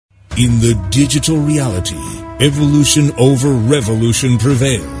In the digital reality, evolution over revolution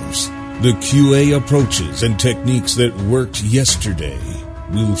prevails. The QA approaches and techniques that worked yesterday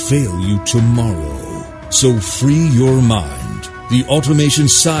will fail you tomorrow. So free your mind. The automation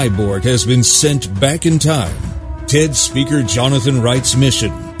cyborg has been sent back in time. TED speaker Jonathon Wright's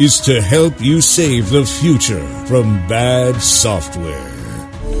mission is to help you save the future from bad software.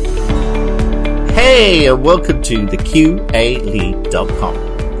 Hey, and welcome to theQAlead.com.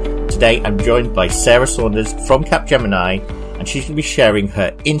 Today I'm joined by Sarah Saunders from Capgemini, and she's going to be sharing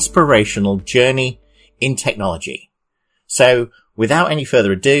her inspirational journey in technology. So, without any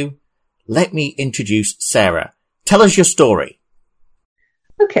further ado, let me introduce Sarah. Tell us your story.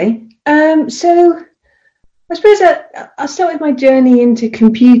 Okay, so I suppose I'll start with my journey into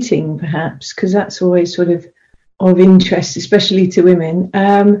computing, perhaps, because that's always sort of interest, especially to women.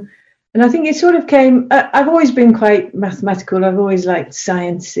 And I think it sort of came, I've always been quite mathematical. I've always liked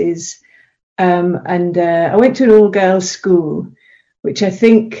sciences. And I went to an all-girls school, which I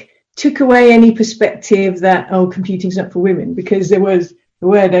think took away any perspective that, computing's not for women, because there were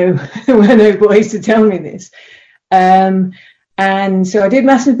no boys to tell me this. And so I did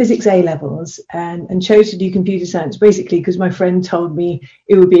maths and physics A-levels and chose to do computer science, basically because my friend told me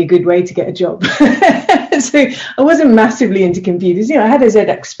it would be a good way to get a job. So I wasn't massively into computers. You know, I had a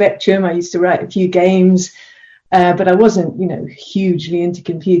ZX Spectrum. I used to write a few games, but I wasn't, hugely into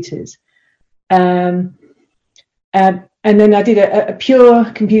computers. And then I did a pure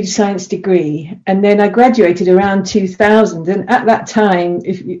computer science degree. And then I graduated around 2000. And at that time,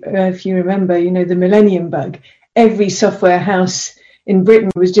 if you remember, the millennium bug, every software house in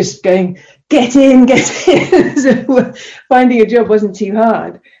Britain was just going, get in. So finding a job wasn't too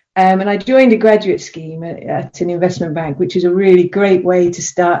hard. And I joined a graduate scheme at an investment bank, which is a really great way to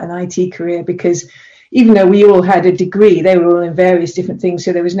start an IT career, because even though we all had a degree, they were all in various different things.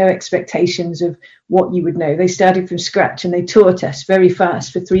 So there was no expectations of what you would know. They started from scratch and they taught us very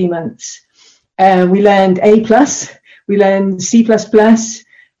fast for 3 months. We learned A+, we learned C++,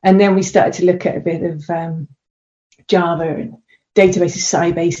 and then we started to look at a bit of Java and databases,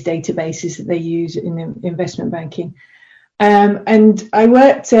 Sybase databases that they use in investment banking. And I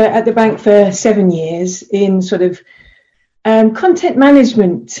worked at the bank for 7 years in sort of content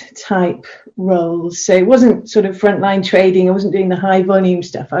management type roles. So it wasn't sort of frontline trading. I wasn't doing the high volume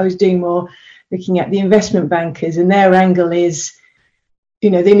stuff. I was doing more looking at the investment bankers, and their angle is,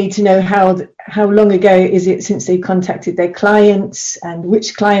 they need to know how long ago is it since they contacted their clients and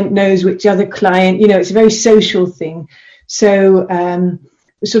which client knows which other client. It's a very social thing. So the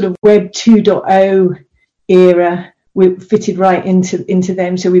sort of Web 2.0 era, we fitted right into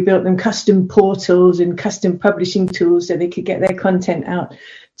them. So we built them custom portals and custom publishing tools so they could get their content out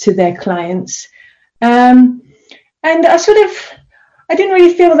to their clients. And I didn't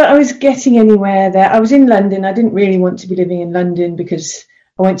really feel that I was getting anywhere there. I was in London. I didn't really want to be living in London because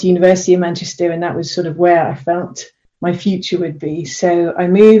I went to University of Manchester, and that was sort of where I felt my future would be. So I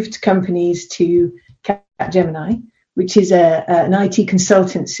moved companies to Capgemini, which is an IT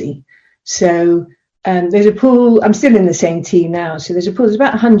consultancy. So there's a pool. I'm still in the same team now. So there's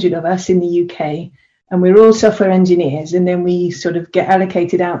about 100 of us in the UK, and we're all software engineers. And then we sort of get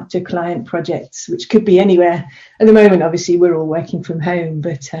allocated out to client projects, which could be anywhere. At the moment, obviously, we're all working from home,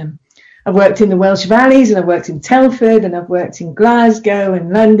 but I've worked in the Welsh Valleys, and I've worked in Telford, and I've worked in Glasgow and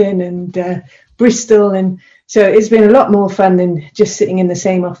London and Bristol. And so it's been a lot more fun than just sitting in the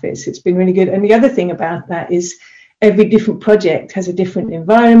same office. It's been really good. And the other thing about that is every different project has a different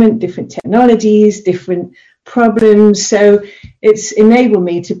environment, different technologies, different problems. So it's enabled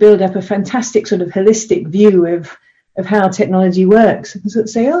me to build up a fantastic sort of holistic view of how technology works. And sort of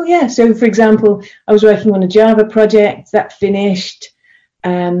say, so for example, I was working on a Java project that finished.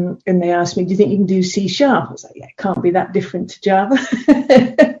 And they asked me, do you think you can do C#? I was like, it can't be that different to Java.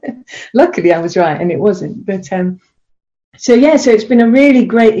 Luckily, I was right, and it wasn't. But so it's been a really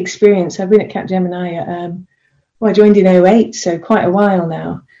great experience. I've been at Capgemini. I joined in 2008, so quite a while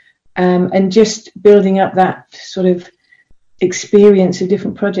now. And just building up that sort of experience of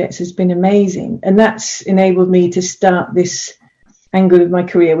different projects has been amazing. And that's enabled me to start this angle of my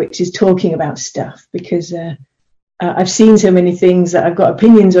career, which is talking about stuff, because I've seen so many things that I've got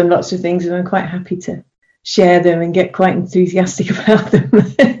opinions on lots of things, and I'm quite happy to share them and get quite enthusiastic about them,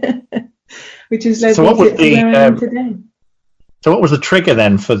 which has led me to where I am today. So what was the trigger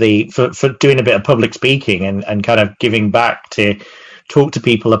then for doing a bit of public speaking and kind of giving back to talk to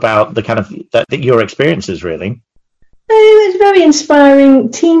people about the kind of your experiences, really? It was a very inspiring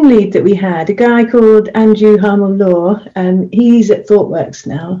team lead that we had, a guy called Andrew Harmel Law, and he's at ThoughtWorks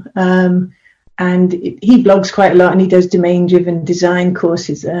now. and he blogs quite a lot, and he does domain-driven design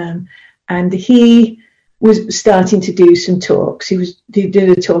courses. And he was starting to do some talks. He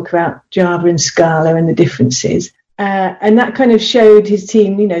did a talk about Java and Scala and the differences, and that kind of showed his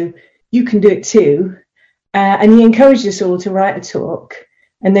team, you can do it too. And he encouraged us all to write a talk.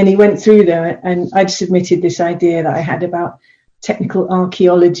 And then he went through there, and I'd submitted this idea that I had about technical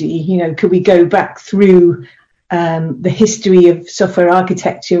archaeology. Could we go back through the history of software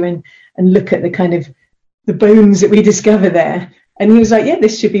architecture and look at the kind of the bones that we discover there? And he was like, yeah,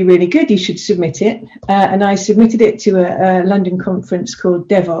 this should be really good. You should submit it. And I submitted it to a London conference called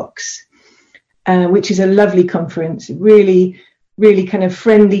DevOps, which is a lovely conference, really, really kind of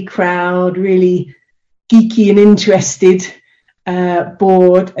friendly crowd, really geeky and interested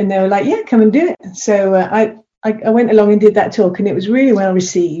board. And they were like, yeah, come and do it. So I went along and did that talk, and it was really well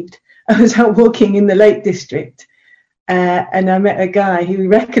received. I was out walking in the Lake District, and I met a guy who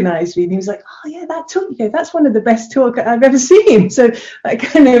recognized me, and he was like, oh yeah, that talk, that's one of the best talk I've ever seen. So that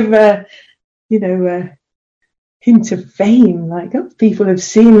kind of hint of fame, like, oh, people have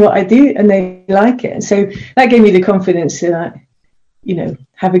seen what I do and they like it. And so that gave me the confidence to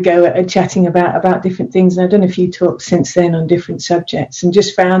have a go at chatting about different things. And I've done a few talks since then on different subjects, and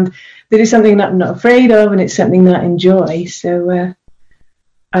just found that it's something that I'm not afraid of, and it's something that I enjoy. So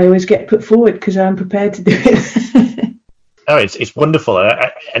I always get put forward because I'm prepared to do it. Oh, it's wonderful.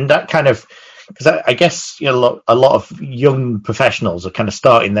 And that kind of, because I guess a lot of young professionals are kind of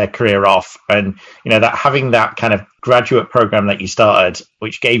starting their career off, and that having that kind of graduate program that you started,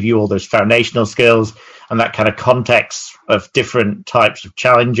 which gave you all those foundational skills and that kind of context of different types of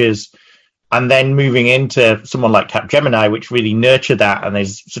challenges, and then moving into someone like Capgemini, which really nurtured that, and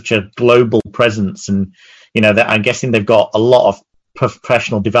there's such a global presence, and that I'm guessing they've got a lot of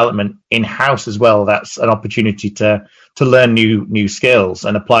professional development in-house as well. That's an opportunity to learn new skills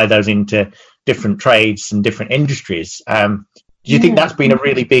and apply those into different trades and different industries. Do you think that's been a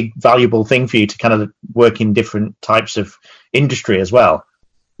really big, valuable thing for you to kind of work in different types of industry as well?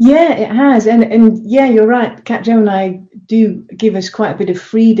 Yeah, it has. And yeah, you're right. Capgemini do give us quite a bit of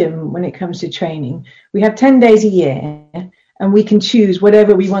freedom when it comes to training. We have 10 days a year, and we can choose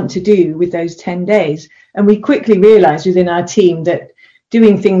whatever we want to do with those 10 days. And we quickly realized within our team that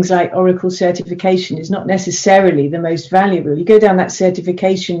doing things like Oracle certification is not necessarily the most valuable. You go down that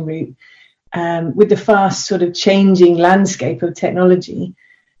certification route, with the fast sort of changing landscape of technology,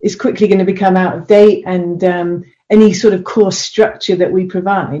 is quickly going to become out of date, and any sort of course structure that we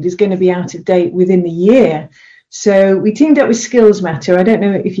provide is going to be out of date within the year. So we teamed up with Skills Matter. I don't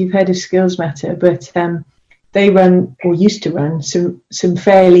know if you've heard of Skills Matter, but they run, or used to run, some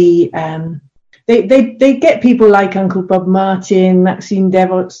fairly they get people like Uncle Bob Martin, Maxine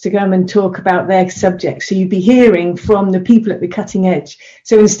DevOps to come and talk about their subjects. So you'd be hearing from the people at the cutting edge.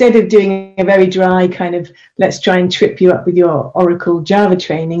 So instead of doing a very dry kind of, let's try and trip you up with your Oracle Java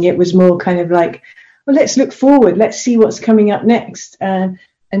training, it was more kind of like, well, let's look forward. Let's see what's coming up next. And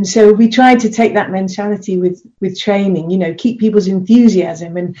so we tried to take that mentality with training, keep people's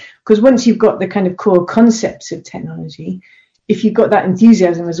enthusiasm. And because once you've got the kind of core concepts of technology, if you've got that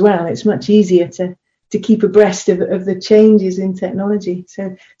enthusiasm as well, it's much easier to keep abreast of the changes in technology.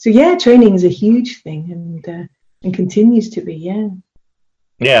 So yeah, training is a huge thing, and continues to be.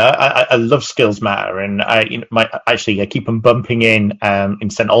 Yeah, I love Skills Matter, and I keep them bumping in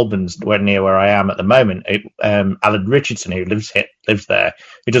St Albans, near where I am at the moment. Alan Richardson, who lives there,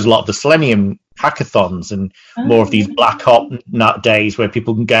 who does a lot of the Selenium hackathons and more of these black hot nut days where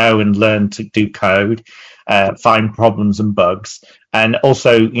people can go and learn to do code, find problems and bugs, and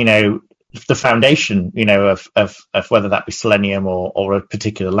also the foundation of whether that be Selenium or a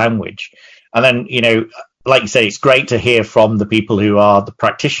particular language. And then like you say, it's great to hear from the people who are the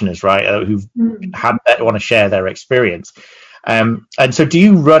practitioners, right? Who've want to share their experience. And so do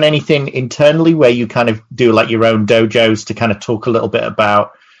you run anything internally where you kind of do like your own dojos to kind of talk a little bit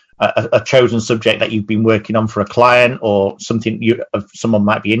about a chosen subject that you've been working on for a client, or something someone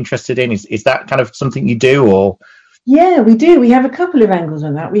might be interested in? Is that kind of something you do? Or yeah, we do. We have a couple of angles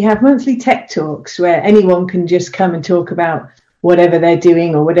on that. We have monthly tech talks where anyone can just come and talk about whatever they're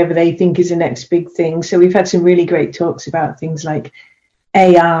doing or whatever they think is the next big thing. So we've had some really great talks about things like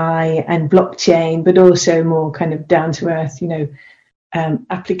AI and blockchain, but also more kind of down to earth,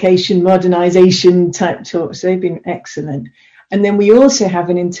 application modernization type talks. They've been excellent. And then we also have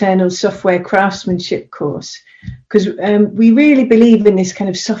an internal software craftsmanship course, because we really believe in this kind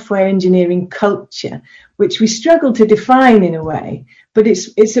of software engineering culture, which we struggle to define in a way. But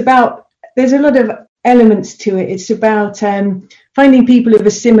it's about, there's a lot of elements to it. It's about finding people of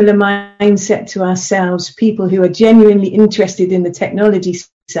a similar mindset to ourselves, people who are genuinely interested in the technology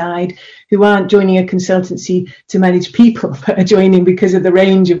side, who aren't joining a consultancy to manage people, but are joining because of the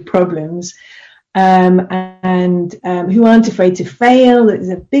range of problems, and who aren't afraid to fail. There's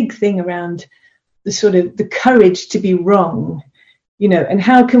a big thing around the sort of the courage to be wrong, and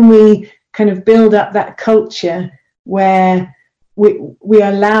how can we kind of build up that culture where we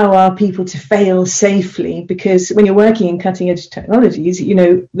allow our people to fail safely, because when you're working in cutting edge technologies,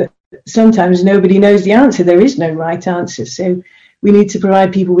 that sometimes nobody knows the answer. There is no right answer. So we need to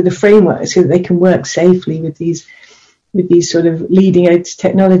provide people with a framework so that they can work safely with these sort of leading edge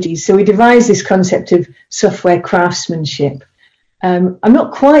technologies. So we devised this concept of software craftsmanship. I'm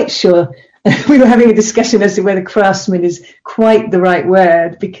not quite sure. We were having a discussion as to whether craftsman is quite the right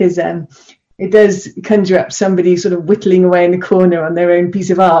word, because it does conjure up somebody sort of whittling away in the corner on their own piece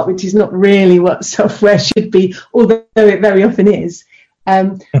of art, which is not really what software should be, although it very often is.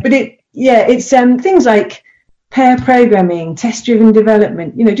 But it's things like pair programming, test-driven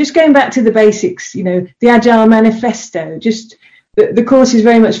development, just going back to the basics, the Agile manifesto, just the course is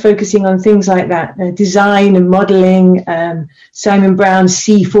very much focusing on things like that, design and modeling, Simon Brown's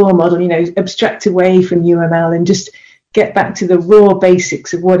C4 model, abstract away from UML and just get back to the raw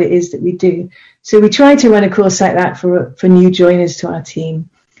basics of what it is that we do. So we try to run a course like that for new joiners to our team,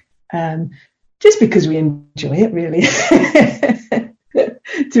 just because we enjoy it, really,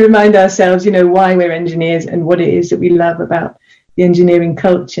 to remind ourselves, why we're engineers and what it is that we love about the engineering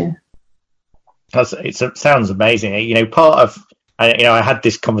culture. It sounds amazing. Part of, I had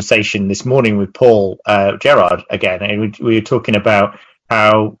this conversation this morning with Paul Gerard again, and we were talking about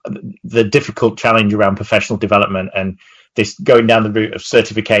how the difficult challenge around professional development and this going down the route of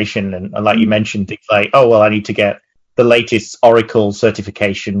certification. And like you mentioned, things like, I need to get the latest Oracle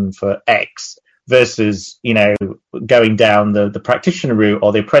certification for X versus, going down the practitioner route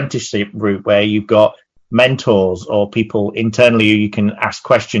or the apprenticeship route where you've got mentors or people internally who you can ask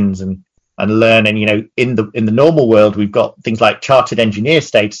questions and learn. And, in the normal world, we've got things like chartered engineer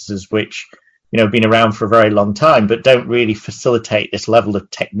statuses, which been around for a very long time, but don't really facilitate this level of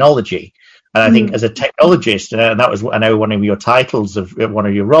technology. And I think as a technologist, and that was, I know one of your titles of one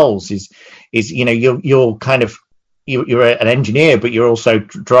of your roles is you're kind of, you're an engineer, but you're also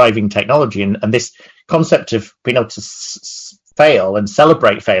driving technology. And this concept of being able to fail and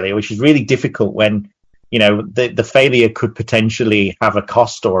celebrate failure, which is really difficult when, the failure could potentially have a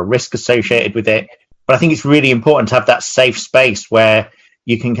cost or a risk associated with it. But I think it's really important to have that safe space where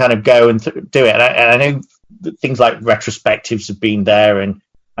you can kind of go and do it. And I know that things like retrospectives have been there, and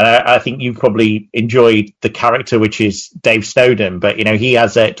I think you probably enjoyed the character, which is Dave Snowden. But he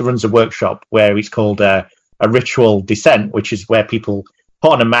runs a workshop where it's called a ritual descent, which is where people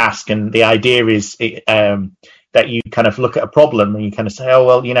put on a mask, and the idea is that you kind of look at a problem and you kind of say,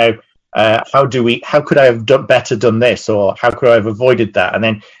 how could I have done this, or how could I have avoided that? And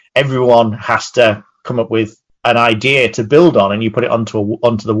then everyone has to come up with an idea to build on, and you put it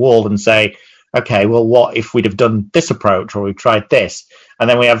onto the wall and say, okay, well, what if we'd have done this approach, or we tried this? And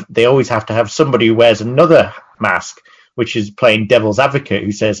then they always have to have somebody who wears another mask, which is playing devil's advocate,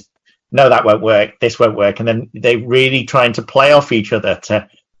 who says, no, that won't work, this won't work. And then they're really trying to play off each other to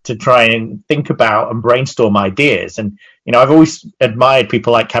try and think about and brainstorm ideas. And I've always admired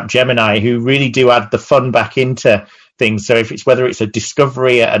people like Capgemini who really do add the fun back into things. So whether it's a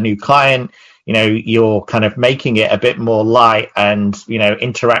discovery at a new client, you're kind of making it a bit more light and,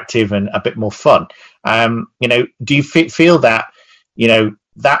 interactive and a bit more fun. Do you feel that,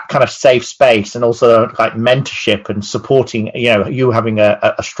 that kind of safe space, and also like mentorship and supporting, you having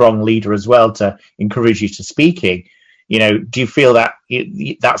a strong leader as well to encourage you to speaking, do you feel that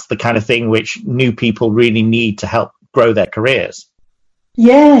that's the kind of thing which new people really need to help grow their careers?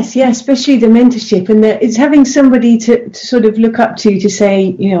 Yes, especially the mentorship, and it's having somebody to sort of look up to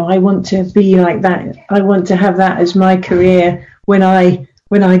say, I want to be like that. I want to have that as my career when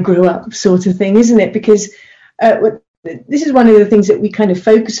I grow up, sort of thing, isn't it? Because this is one of the things that we kind of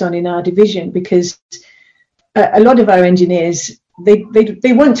focus on in our division, because a lot of our engineers,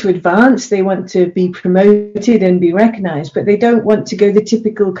 they want to advance, they want to be promoted and be recognized, but they don't want to go the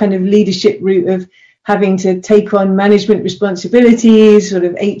typical kind of leadership route of having to take on management responsibilities, sort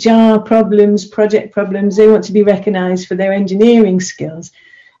of HR problems, project problems. They want to be recognized for their engineering skills.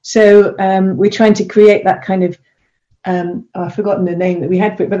 So we're trying to create that kind of, I've forgotten the name that we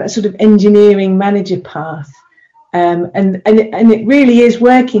had for it, but that sort of engineering manager path. And it really is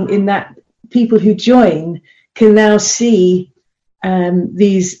working in that people who join can now see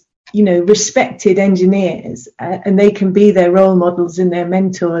these, respected engineers, and they can be their role models and their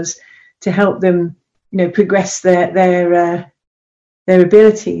mentors to help them progress their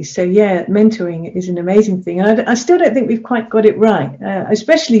abilities. So yeah, mentoring is an amazing thing. And I still don't think we've quite got it right,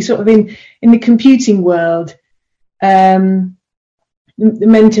 especially sort of in the computing world. The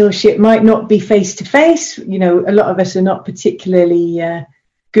mentorship might not be face to face. A lot of us are not particularly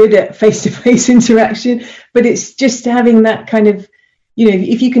good at face to face interaction, but it's just having that kind of,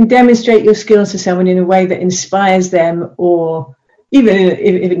 if you can demonstrate your skills to someone in a way that inspires them, or even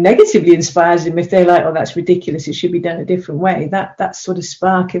if it negatively inspires them, if they're like, oh, that's ridiculous, it should be done a different way, that sort of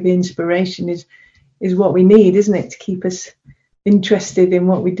spark of inspiration is what we need, isn't it, to keep us interested in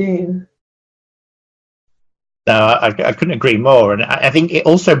what we do. No, I couldn't agree more. And I think it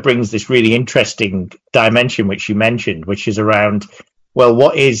also brings this really interesting dimension, which you mentioned, which is around, well,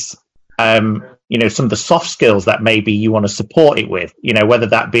 what is, some of the soft skills that maybe you want to support it with, whether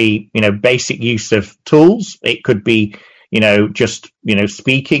that be, basic use of tools. It could be, just,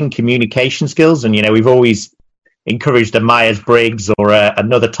 speaking, communication skills. And, we've always encouraged a Myers-Briggs or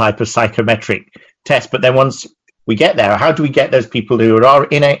another type of psychometric test. But then once we get there, how do we get those people who are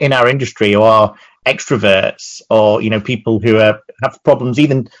in our industry, who are extroverts, or people who have problems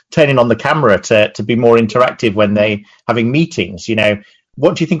even turning on the camera to be more interactive when they having meetings?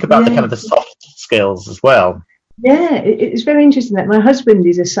 What do you think about the kind of the soft skills as well? Yeah, it's very interesting that my husband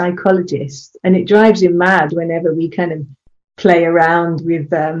is a psychologist, and it drives him mad whenever we kind of play around with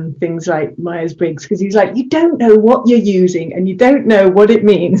things like Myers-Briggs, because he's like, you don't know what you're using and you don't know what it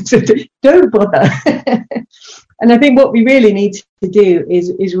means, so don't bother. And I think what we really need to do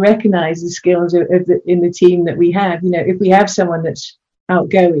is recognize the skills in the team that we have. If we have someone that's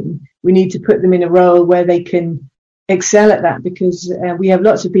outgoing, we need to put them in a role where they can excel at that, because we have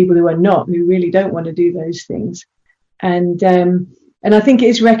lots of people who are not, who really don't want to do those things. And I think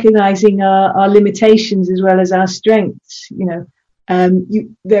it's recognizing our limitations as well as our strengths.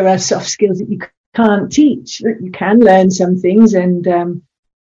 There are soft skills that you can't teach. You can learn some things, and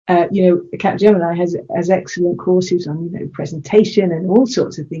Capgemini has excellent courses on presentation and all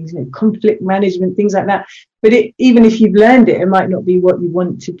sorts of things, conflict management, things like that. But even if you've learned it, it might not be what you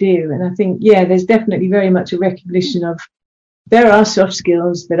want to do. And I think there's definitely very much a recognition of there are soft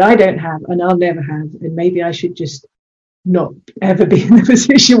skills that I don't have and I'll never have, and maybe I should just not ever be in a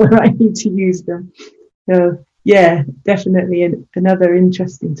position where I need to use them. So yeah, definitely another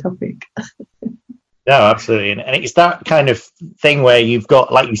interesting topic. No, absolutely. And it's that kind of thing where you've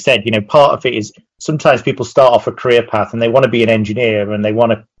got, like you said, part of it is sometimes people start off a career path and they want to be an engineer and they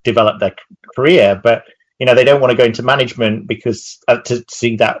want to develop their career, but, they don't want to go into management because to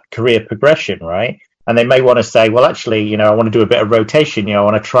see that career progression, right? And they may want to say, well, actually, I want to do a bit of rotation. I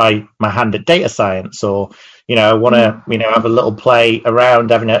want to try my hand at data science, or, I want to, have a little play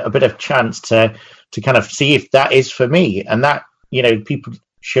around, having a bit of chance to kind of see if that is for me. And that, people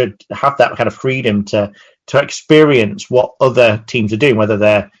should have that kind of freedom to experience what other teams are doing, whether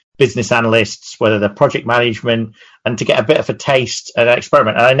they're business analysts, whether they're project management, and to get a bit of a taste and an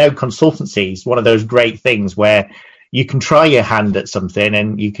experiment. And I know consultancy is one of those great things where you can try your hand at something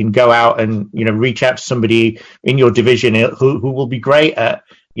and you can go out and, reach out to somebody in your division who will be great at,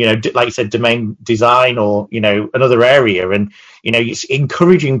 like you said, domain design or, another area. And, it's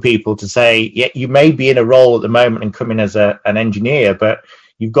encouraging people to say, yeah, you may be in a role at the moment and come in as an engineer, but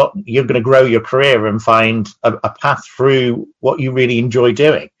you're going to grow your career and find a path through what you really enjoy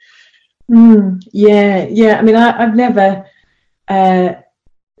doing. Yeah. I mean, I've never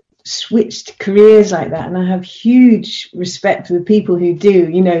switched careers like that, and I have huge respect for the people who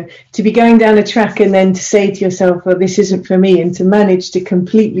do. To be going down a track and then to say to yourself, well, this isn't for me, and to manage to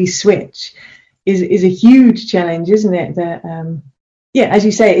completely switch is a huge challenge, isn't it? That as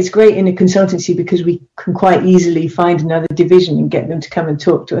you say, it's great in a consultancy because we can quite easily find another division and get them to come and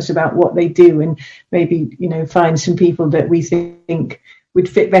talk to us about what they do, and maybe find some people that we think would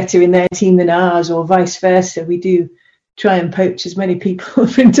fit better in their team than ours, or vice versa. We do try and poach as many people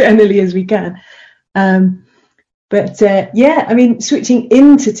internally as we can. But I mean, switching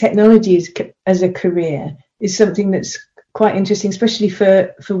into technology as a career is something that's quite interesting, especially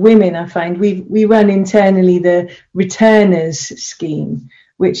for women. I find we run internally the returners scheme,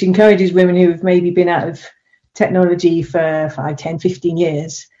 which encourages women who have maybe been out of technology for 5, 10, 15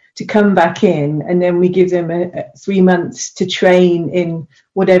 years to come back in, and then we give them 3 months to train in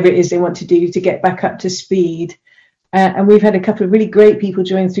whatever it is they want to do to get back up to speed. And we've had a couple of really great people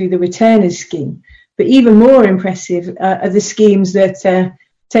join through the returners scheme. But even more impressive are the schemes that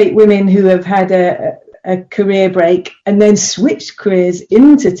take women who have had a career break and then switch careers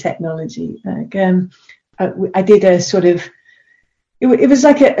into technology. I did a sort of it was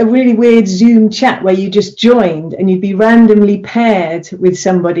like a really weird Zoom chat where you just joined and you'd be randomly paired with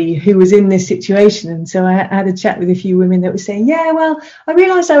somebody who was in this situation. And so I had a chat with a few women that were saying, yeah, well, I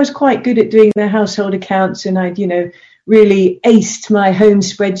realized I was quite good at doing their household accounts, and I'd, really aced my home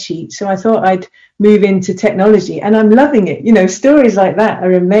spreadsheet. So I thought I'd move into technology, and I'm loving it. Stories like that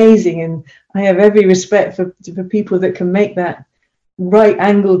are amazing. And I have every respect for people that can make that right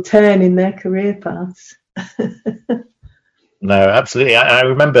angle turn in their career paths. No, absolutely. I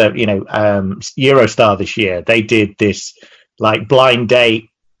remember, Eurostar this year, they did this like blind date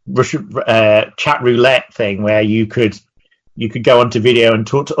chat roulette thing where you could go onto video and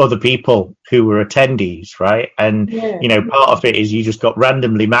talk to other people who were attendees, right? And, part of it is you just got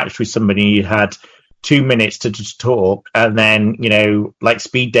randomly matched with somebody. You had 2 minutes to just talk, and then, like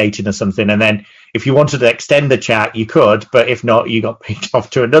speed dating or something. And then if you wanted to extend the chat, you could, but if not, you got picked off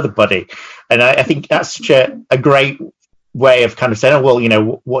to another buddy. And I think that's such a great way of kind of saying, oh,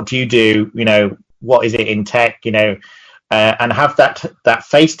 well, what do you do? What is it in tech? And have that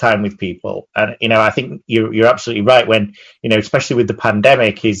FaceTime with people. And I think you're absolutely right when especially with the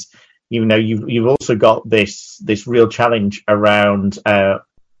pandemic is you've also got this real challenge around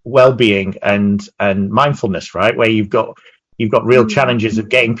well-being and mindfulness, right? Where you've got real challenges of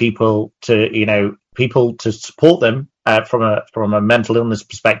getting people to support them from a mental illness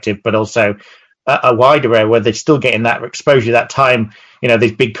perspective, but also a wider area where they're still getting that exposure, that time.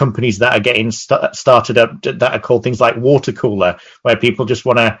 These big companies that are getting started up that are called things like water cooler, where people just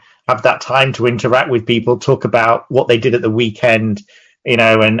want to have that time to interact with people, talk about what they did at the weekend,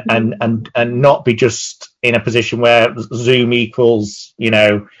 and not be just in a position where Zoom equals,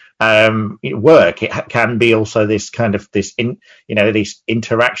 work. It can be also this kind of this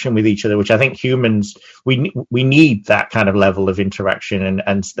interaction with each other, which I think humans we need that kind of level of interaction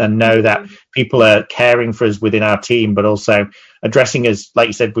and know that people are caring for us within our team, but also addressing us, like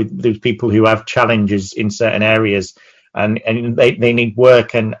you said, with those people who have challenges in certain areas, and they need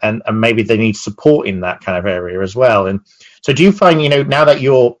work and maybe they need support in that kind of area as well. And so do you find now that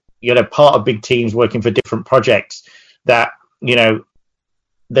you're part of big teams working for different projects that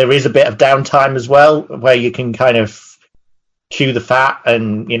there is a bit of downtime as well, where you can kind of chew the fat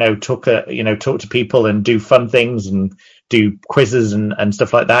and talk to people and do fun things and do quizzes and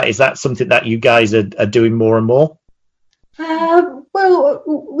stuff like that? Is that something that you guys are doing more and more? Well,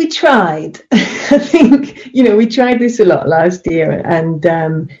 we tried. I think we tried this a lot last year, and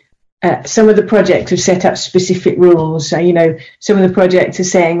some of the projects have set up specific rules. So, some of the projects are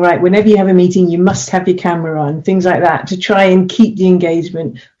saying, right, whenever you have a meeting, you must have your camera on, things like that, to try and keep the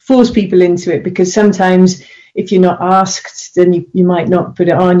engagement, force people into it, because sometimes if you're not asked, then you might not put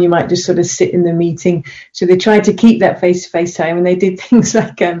it on, you might just sort of sit in the meeting. So they tried to keep that face-to-face time, and they did things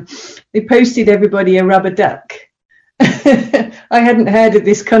like they posted everybody a rubber duck. I hadn't heard of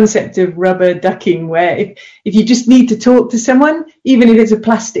this concept of rubber ducking, where if you just need to talk to someone, even if it's a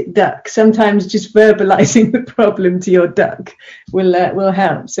plastic duck, sometimes just verbalizing the problem to your duck will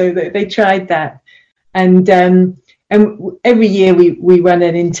help. So they tried that, and every year we run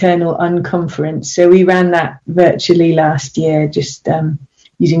an internal unconference. So we ran that virtually last year, just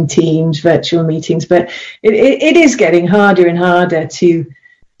using Teams, virtual meetings. But it is getting harder and harder to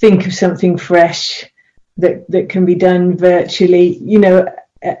think of something fresh that can be done virtually. A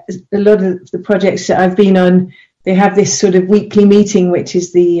lot of the projects that I've been on, they have this sort of weekly meeting, which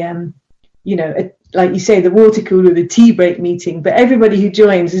is the like you say, the water cooler, the tea break meeting, but everybody who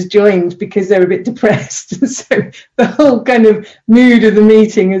joins has joined because they're a bit depressed. So the whole kind of mood of the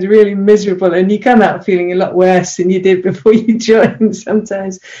meeting is really miserable, and you come out feeling a lot worse than you did before you joined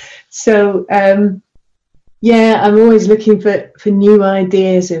sometimes. So I'm always looking for new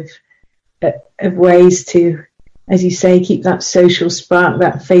ideas of ways to, as you say, keep that social spark,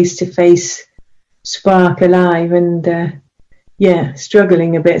 that face-to-face spark alive. And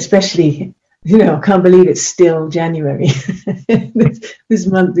struggling a bit, especially, I can't believe it's still January. This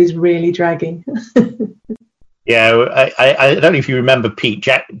month is really dragging. Yeah, I don't know if you remember Pete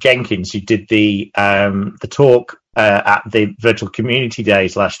Jenkins, who did the talk at the virtual community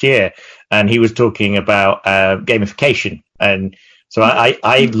days last year, and he was talking about gamification. And so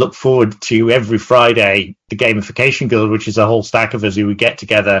I look forward to every Friday the Gamification Guild, which is a whole stack of us who would get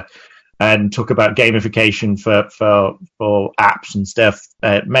together and talk about gamification for apps and stuff,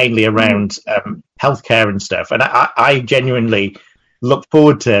 mainly around healthcare and stuff. And I genuinely look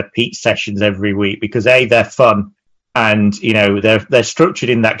forward to Pete's sessions every week because they're fun, and they're structured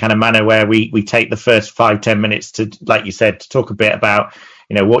in that kind of manner where we take the first 5-10 minutes to, like you said, to talk a bit about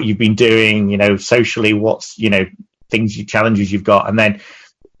what you've been doing, socially, what's things, challenges you've got, and then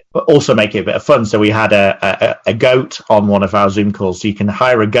also make it a bit of fun. So we had a goat on one of our Zoom calls. So you can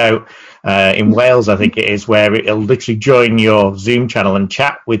hire a goat in Wales, I think it is, where it'll literally join your Zoom channel and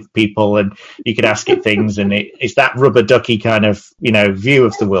chat with people, and you can ask it things, and it's that rubber ducky kind of, view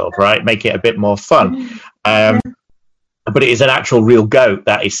of the world, right? Make it a bit more fun. But it is an actual real goat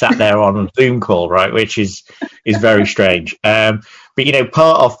that is sat there on a Zoom call, right? Which is very strange. But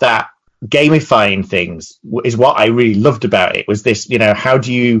part of that gamifying things is what I really loved about it, was this, how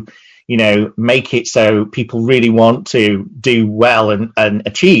do you, make it so people really want to do well and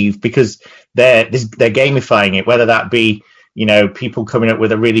achieve, because they're gamifying it, whether that be, people coming up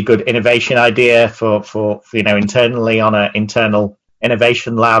with a really good innovation idea for internally on an internal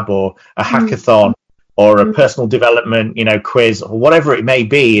innovation lab, or a hackathon, or a personal development, quiz, or whatever it may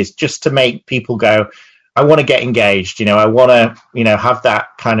be, is just to make people go, I want to get engaged. I want to, have that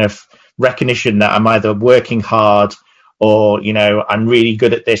kind of recognition that I'm either working hard, or I'm really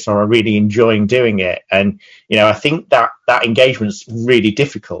good at this, or I'm really enjoying doing it. And I think that engagement's really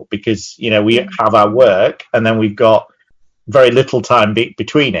difficult, because we have our work and then we've got very little time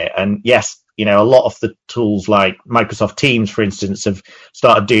between it. And yes, a lot of the tools like Microsoft Teams, for instance, have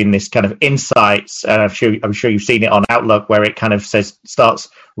started doing this kind of insights, and I'm sure you've seen it on Outlook, where it kind of starts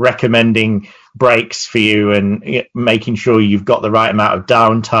recommending breaks for you, and making sure you've got the right amount of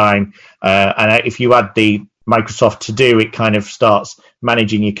downtime. And if you add the Microsoft To Do, it kind of starts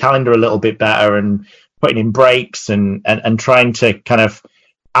managing your calendar a little bit better, and putting in breaks, and trying to kind of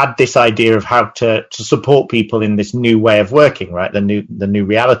add this idea of how to support people in this new way of working, right? The new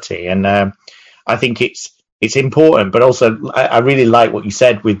reality. And I think it's important, but also I really like what you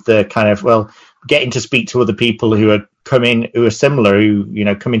said with the kind of, getting to speak to other people who are similar,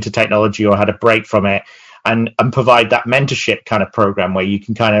 who come into technology or had a break from it, and provide that mentorship kind of program where you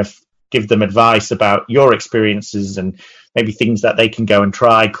can kind of give them advice about your experiences, and maybe things that they can go and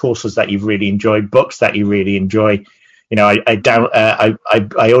try, courses that you've really enjoyed, books that you really enjoy. I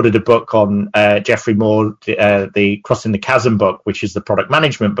ordered a book on Geoffrey Moore, the Crossing the Chasm book, which is the product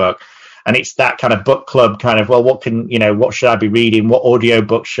management book. And it's that kind of book club kind of, what should I be reading? What audio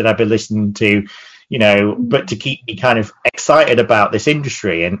books should I be listening to? But to keep me kind of excited about this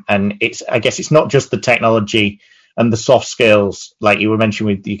industry. And I guess it's not just the technology and the soft skills, like you were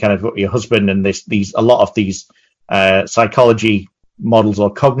mentioning with your husband, and a lot of these psychology models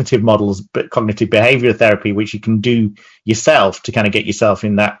or cognitive models, but cognitive behavioral therapy, which you can do yourself to kind of get yourself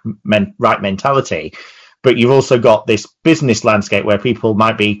in that right mentality. But you've also got this business landscape where people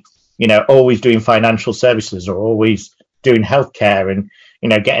might be, always doing financial services, or always doing healthcare, and,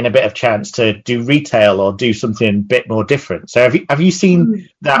 getting a bit of chance to do retail or do something a bit more different. So have you seen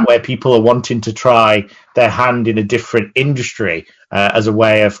that, where people are wanting to try their hand in a different industry as a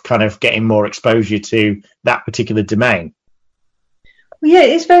way of kind of getting more exposure to that particular domain? Well, yeah,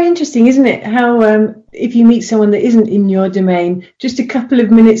 it's very interesting, isn't it? How if you meet someone that isn't in your domain, just a couple of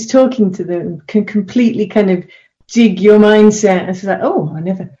minutes talking to them can completely kind of dig your mindset. It's like,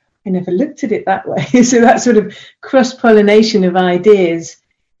 I never looked at it that way. So that sort of cross-pollination of ideas,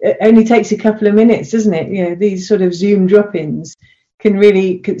 it only takes a couple of minutes, doesn't it? These sort of Zoom drop-ins can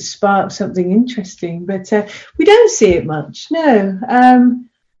really spark something interesting. But we don't see it much, no.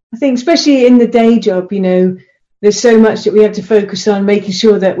 I think especially in the day job, there's so much that we have to focus on, making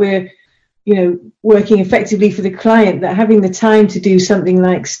sure that we're, working effectively for the client, that having the time to do something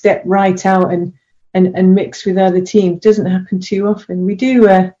like step right out and mix with other teams doesn't happen too often. We do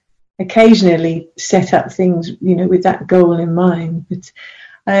occasionally set up things, with that goal in mind. But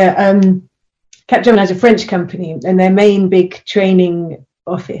Capgemini is a French company, and their main big training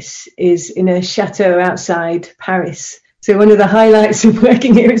office is in a chateau outside Paris. So one of the highlights of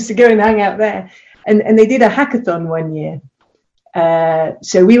working here is to go and hang out there. And they did a hackathon one year.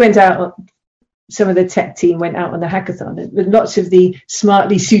 So we went out, some of the tech team went out on the hackathon, with lots of the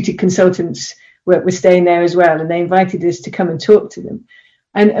smartly suited consultants were staying there as well. And they invited us to come and talk to them.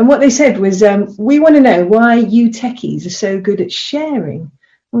 And what they said was, we want to know why you techies are so good at sharing. And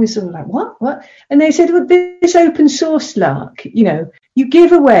we were sort of like, what? And they said, well, this open source lark, you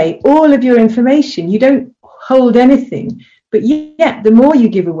give away all of your information. You don't hold anything. But yet, the more you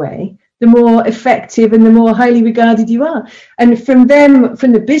give away, the more effective and the more highly regarded you are. And from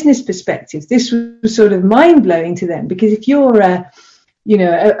the business perspective, this was sort of mind-blowing to them, because if you're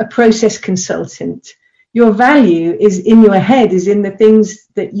a process consultant, your value is in your head, is in the things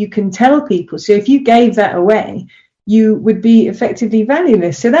that you can tell people. So if you gave that away, you would be effectively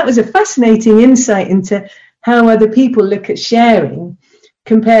valueless. So that was a fascinating insight into how other people look at sharing,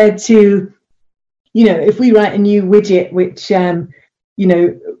 compared to, if we write a new widget which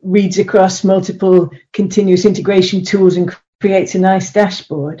reads across multiple continuous integration tools and creates a nice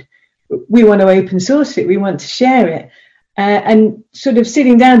dashboard. We want to open source it. We want to share it. And sort of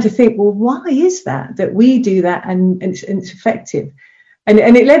sitting down to think, well, why is that we do that and it's effective? And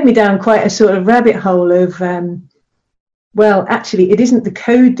it led me down quite a sort of rabbit hole of, well, actually, it isn't the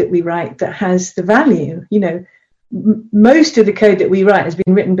code that we write that has the value. You know, most of the code that we write has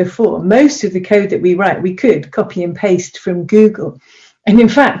been written before. Most of the code that we write, we could copy and paste from Google. And in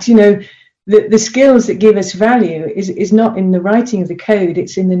fact, you know, the skills that give us value is not in the writing of the code.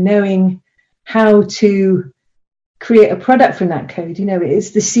 It's in the knowing how to create a product from that code. You know,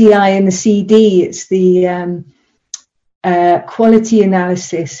 it's the CI and the CD. It's the quality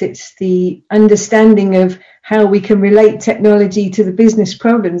analysis. It's the understanding of how we can relate technology to the business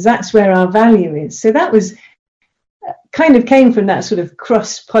problems. That's where our value is. So that was kind of came from that sort of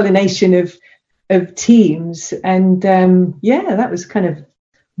cross-pollination of teams. And yeah, that was kind of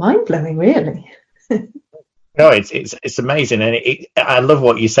mind-blowing, really. No, it's amazing, and I love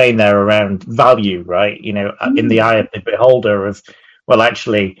what you're saying there around value, right? You know, in the eye of the beholder of, well,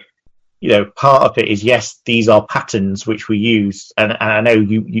 actually, you know, part of it is, yes, these are patterns which we use, and I know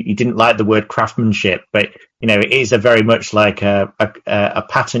you didn't like the word craftsmanship, but you know, it is a very much like a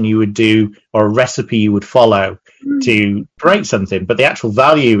pattern you would do or a recipe you would follow to create something, but the actual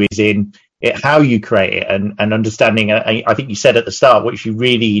value is in it, how you create it, and understanding. I think you said at the start, which you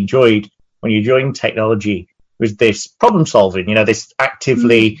really enjoyed when you joined technology, was this problem solving. You know, this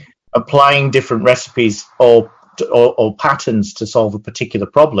actively applying different recipes or patterns to solve a particular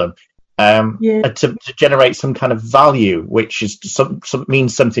problem. To generate some kind of value, which is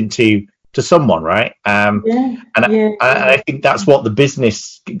means something to someone, right? I think that's what the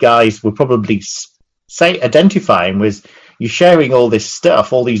business guys were probably identifying, was you're sharing all this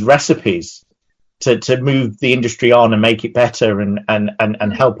stuff, all these recipes to move the industry on and make it better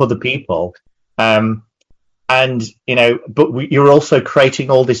and help other people. And you know, but you're also creating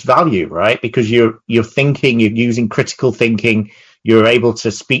all this value, right? Because you're thinking, you're using critical thinking. You're able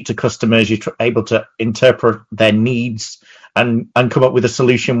to speak to customers. You're able to interpret their needs and come up with a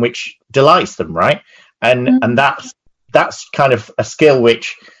solution which delights them, right? And that's kind of a skill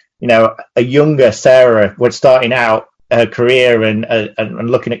which, you know, a younger Sarah was starting out her career and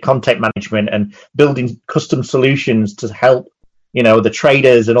looking at content management and building custom solutions to help, you know, the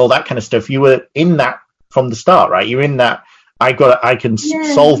traders and all that kind of stuff. You were in that from the start, right? You're in that. I can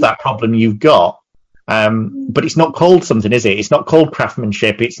solve that problem you've got. But it's not called something, is it? It's not called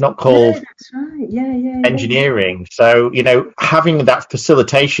craftsmanship. It's not called that's right. engineering. So, you know, having that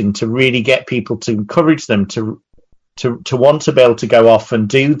facilitation to really get people, to encourage them to want to be able to go off and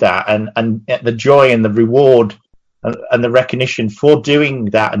do that, and the joy and the reward and the recognition for doing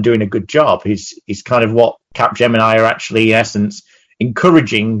that and doing a good job is kind of what Capgemini are actually, in essence,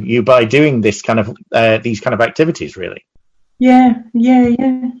 encouraging you by doing this kind of these kind of activities, really. Yeah.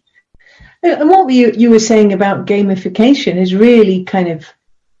 And what you were saying about gamification has really kind of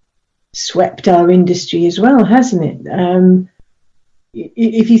swept our industry as well, hasn't it?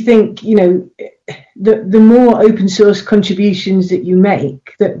 If you think, you know, the more open source contributions that you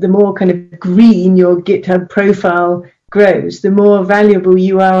make, the more kind of green your GitHub profile grows, the more valuable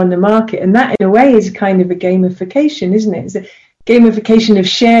you are on the market. And that, in a way, is kind of a gamification, isn't it? It's a gamification of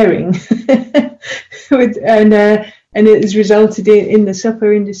sharing. And it has resulted in the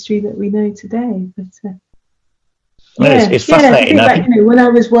software industry that we know today. But it's fascinating. I think, you know, when I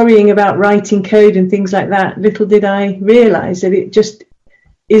was worrying about writing code and things like that, little did I realise that it just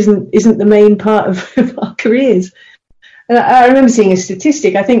isn't the main part of our careers. And I remember seeing a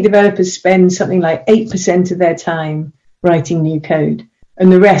statistic. I think developers spend something like 8% of their time writing new code, and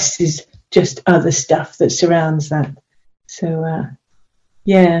the rest is just other stuff that surrounds that. So,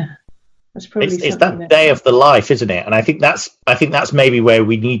 that's probably it's that day of the life, isn't it? And I think that's maybe where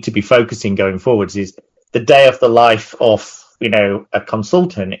we need to be focusing going forwards, is the day of the life of, you know, a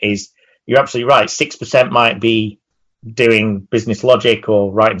consultant. Is, you're absolutely right, 6% might be doing business logic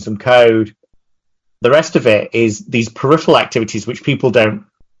or writing some code. The rest of it is these peripheral activities which people don't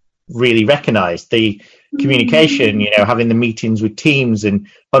really recognize. The communication, you know, having the meetings with teams and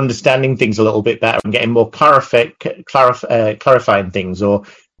understanding things a little bit better and getting more clarifying things, or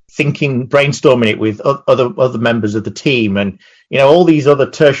brainstorming it with other members of the team, and, you know, all these other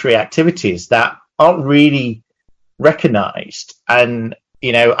tertiary activities that aren't really recognized. And,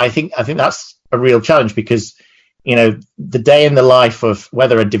 you know, I think that's a real challenge, because, you know, the day in the life of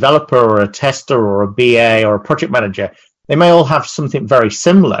whether a developer or a tester or a BA or a project manager, they may all have something very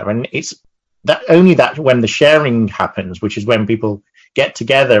similar. And it's that when the sharing happens, which is when people get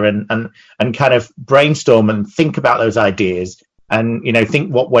together and kind of brainstorm and think about those ideas and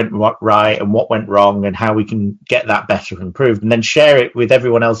think what went right and what went wrong and how we can get that better and improved, and then share it with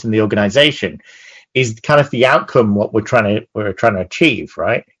everyone else in the organization is kind of the outcome what we're trying to achieve,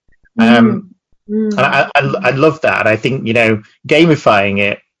 right? And I love that, and I think gamifying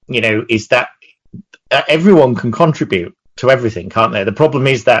it is that everyone can contribute to everything, can't they? The problem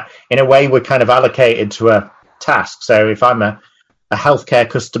is that in a way we're kind of allocated to a task. So if I'm a healthcare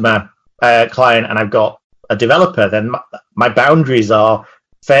customer client and I've got a developer, then my boundaries are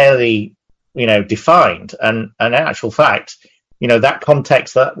fairly defined, and in actual fact that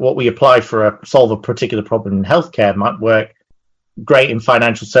context, that what we apply for solve a particular problem in healthcare might work great in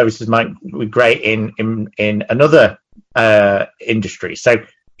financial services, might be great in another industry. So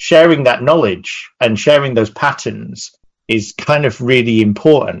sharing that knowledge and sharing those patterns is kind of really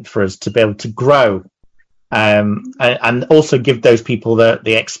important for us to be able to grow, and also give those people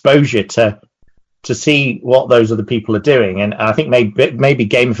the exposure to see what those other people are doing. And I think maybe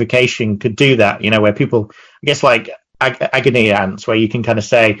gamification could do that, where people, I guess, like agony ants, where you can kind of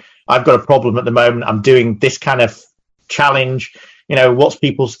say, I've got a problem at the moment, I'm doing this kind of challenge, what's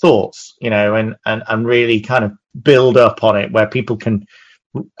people's thoughts, and really kind of build up on it, where people can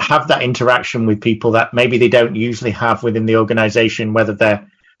have that interaction with people that maybe they don't usually have within the organization, whether they're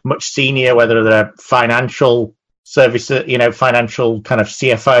much senior, whether they're financial services, financial kind of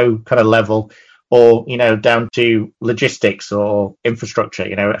CFO kind of level, or down to logistics or infrastructure.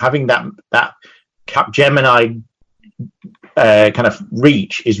 Having that Capgemini kind of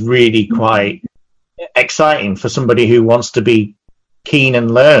reach is really quite exciting for somebody who wants to be keen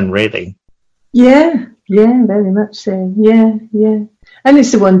and learn, really. Yeah, very much so. Yeah. And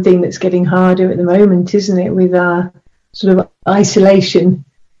it's the one thing that's getting harder at the moment, isn't it, with our sort of isolation,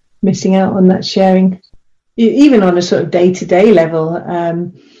 missing out on that sharing, even on a sort of day-to-day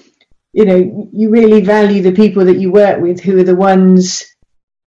level. You really value the people that you work with, who are the ones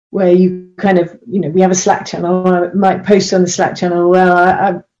where you kind of, we have a Slack channel. I might post on the Slack channel,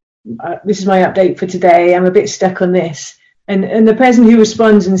 well, this is my update for today, I'm a bit stuck on this. And the person who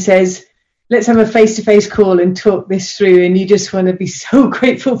responds and says, let's have a face-to-face call and talk this through, and you just want to be so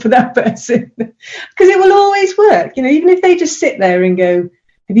grateful for that person, because it will always work. Even if they just sit there and go,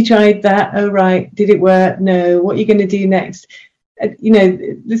 have you tried that? Oh, right. Did it work? No. What are you going to do next?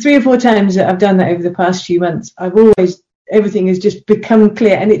 The 3 or 4 times that I've done that over the past few months, everything has just become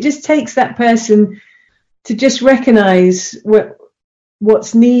clear, and it just takes that person to just recognize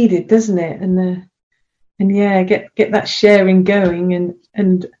what's needed, doesn't it? And get that sharing going,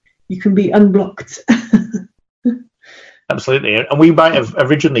 and you can be unblocked. Absolutely. And we might have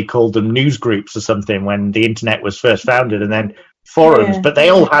originally called them news groups or something when the internet was first founded, and then forums, but they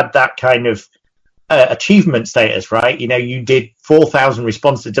all had that kind of achievement status, right? You did 4,000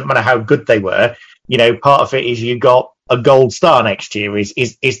 responses. It doesn't matter how good they were. Part of it is you got a gold star next year.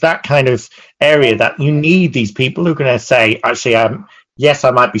 Is that kind of area that you need these people who are going to say, actually, yes,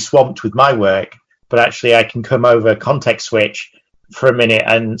 I might be swamped with my work, but actually I can come over, context switch for a minute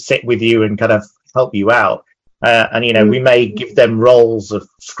and sit with you and kind of help you out. We may give them roles of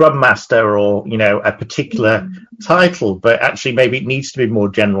Scrum Master or, a particular title, but actually maybe it needs to be more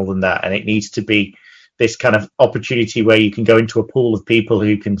general than that. And it needs to be this kind of opportunity where you can go into a pool of people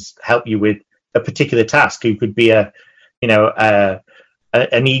who can help you with a particular task, who could be an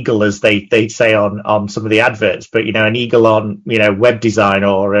eagle, as they say on some of the adverts, but an eagle on web design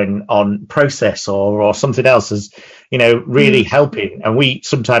or on process or something else, is really helping. And we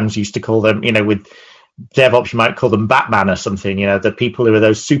sometimes used to call them, with DevOps, you might call them Batman or something, the people who are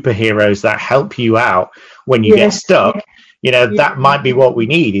those superheroes that help you out when you get stuck. That might be what we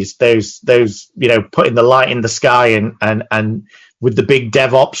need, is those putting the light in the sky and with the big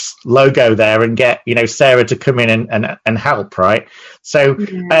DevOps logo there, and get Sarah to come in and help, right? So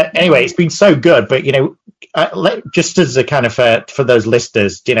anyway, it's been so good. But just as a kind of for those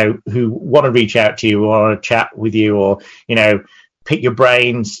listeners who want to reach out to you or chat with you or pick your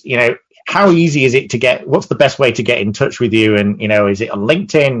brains, how easy is it to get? What's the best way to get in touch with you? And is it on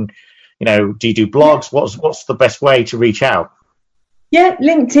LinkedIn? Do you do blogs? What's the best way to reach out? Yeah,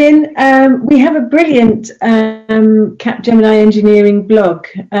 LinkedIn. We have a brilliant Capgemini engineering blog.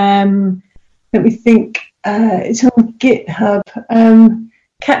 Let me think. It's on GitHub.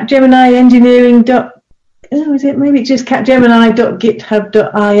 Capgemini engineering. Is it maybe just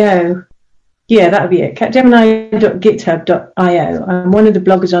capgemini.github.io? Yeah, that would be it. Capgemini.github.io. I'm one of the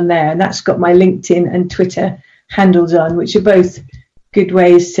bloggers on there, and that's got my LinkedIn and Twitter handles on, which are both good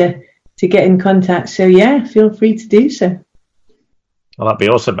ways to get in contact. So yeah, feel free to do so. Well, that'd be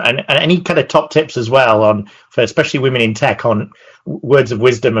awesome. And any kind of top tips as well for especially women in tech, on words of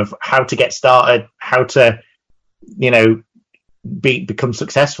wisdom of how to get started, how to, become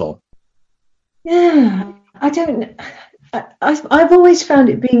successful? Yeah, I don't. I've always found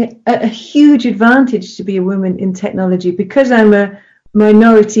it being a huge advantage to be a woman in technology, because I'm a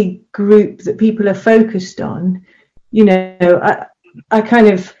minority group that people are focused on. I kind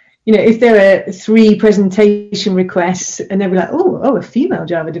of, if there are 3 presentation requests and they'll be like, oh, a female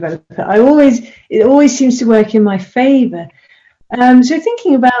Java developer, it always seems to work in my favor. So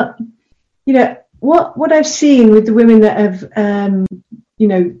thinking about, what I've seen with the women that have,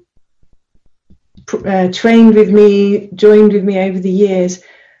 trained with me, joined with me over the years,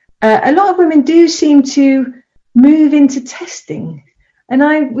 a lot of women do seem to move into testing. And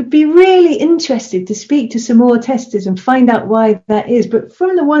I would be really interested to speak to some more testers and find out why that is. But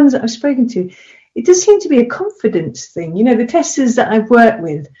from the ones that I've spoken to, it does seem to be a confidence thing. The testers that I've worked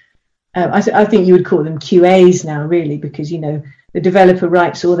with, I think you would call them QAs now, really, because, the developer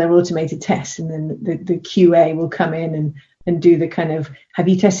writes all their automated tests, and then the QA will come in and do the kind of, have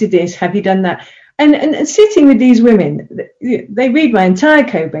you tested this? Have you done that? And sitting with these women, they read my entire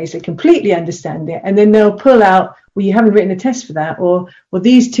code base, they completely understand it, and then they'll pull out, well, you haven't written a test for that, or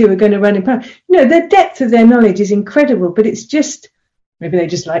these 2 are going to run in parallel. The depth of their knowledge is incredible, but it's just, maybe they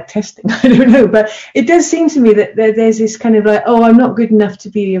just like testing, I don't know. But it does seem to me that there's this kind of like, oh, I'm not good enough to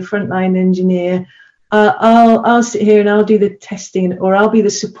be a frontline engineer. I'll sit here and I'll do the testing, or I'll be the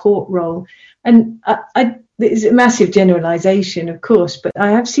support role. And it's a massive generalization, of course, but I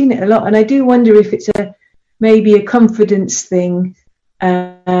have seen it a lot, and I do wonder if it's maybe a confidence thing.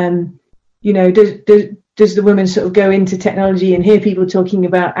 Does the woman sort of go into technology and hear people talking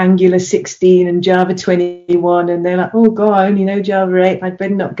about Angular 16 and Java 21, and they're like, oh God, I only know Java 8, I'd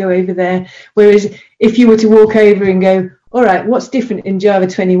better not go over there. Whereas if you were to walk over and go, all right, what's different in Java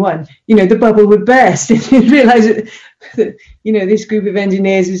 21? The bubble would burst and you'd realize that this group of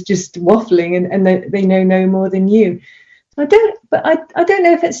engineers is just waffling and they know no more than you. I don't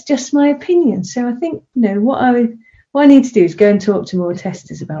know if it's just my opinion. So I think, what I need to do is go and talk to more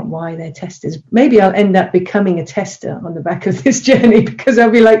testers about why they're testers. Maybe I'll end up becoming a tester on the back of this journey, because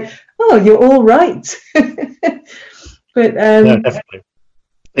I'll be like, oh, you're all right. But yeah, definitely.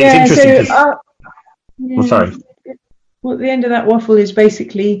 It's interesting. Sorry. Well, the end of that waffle is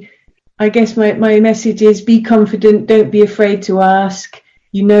basically, I guess my message is, be confident, don't be afraid to ask,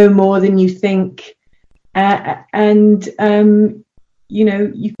 you know more than you think, and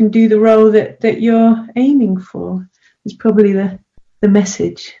you can do the role that you're aiming for, is probably the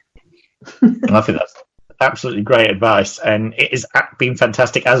message. I think that's absolutely great advice, and it has been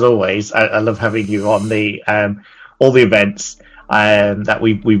fantastic as always. I love having you on the all the events that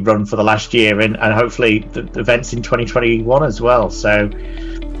we've run for the last year, and hopefully the events in 2021 as well. So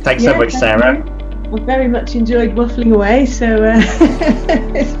thanks so much, Sarah. I've very much enjoyed waffling away, so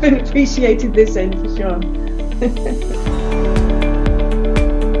it's been appreciated this end for sure.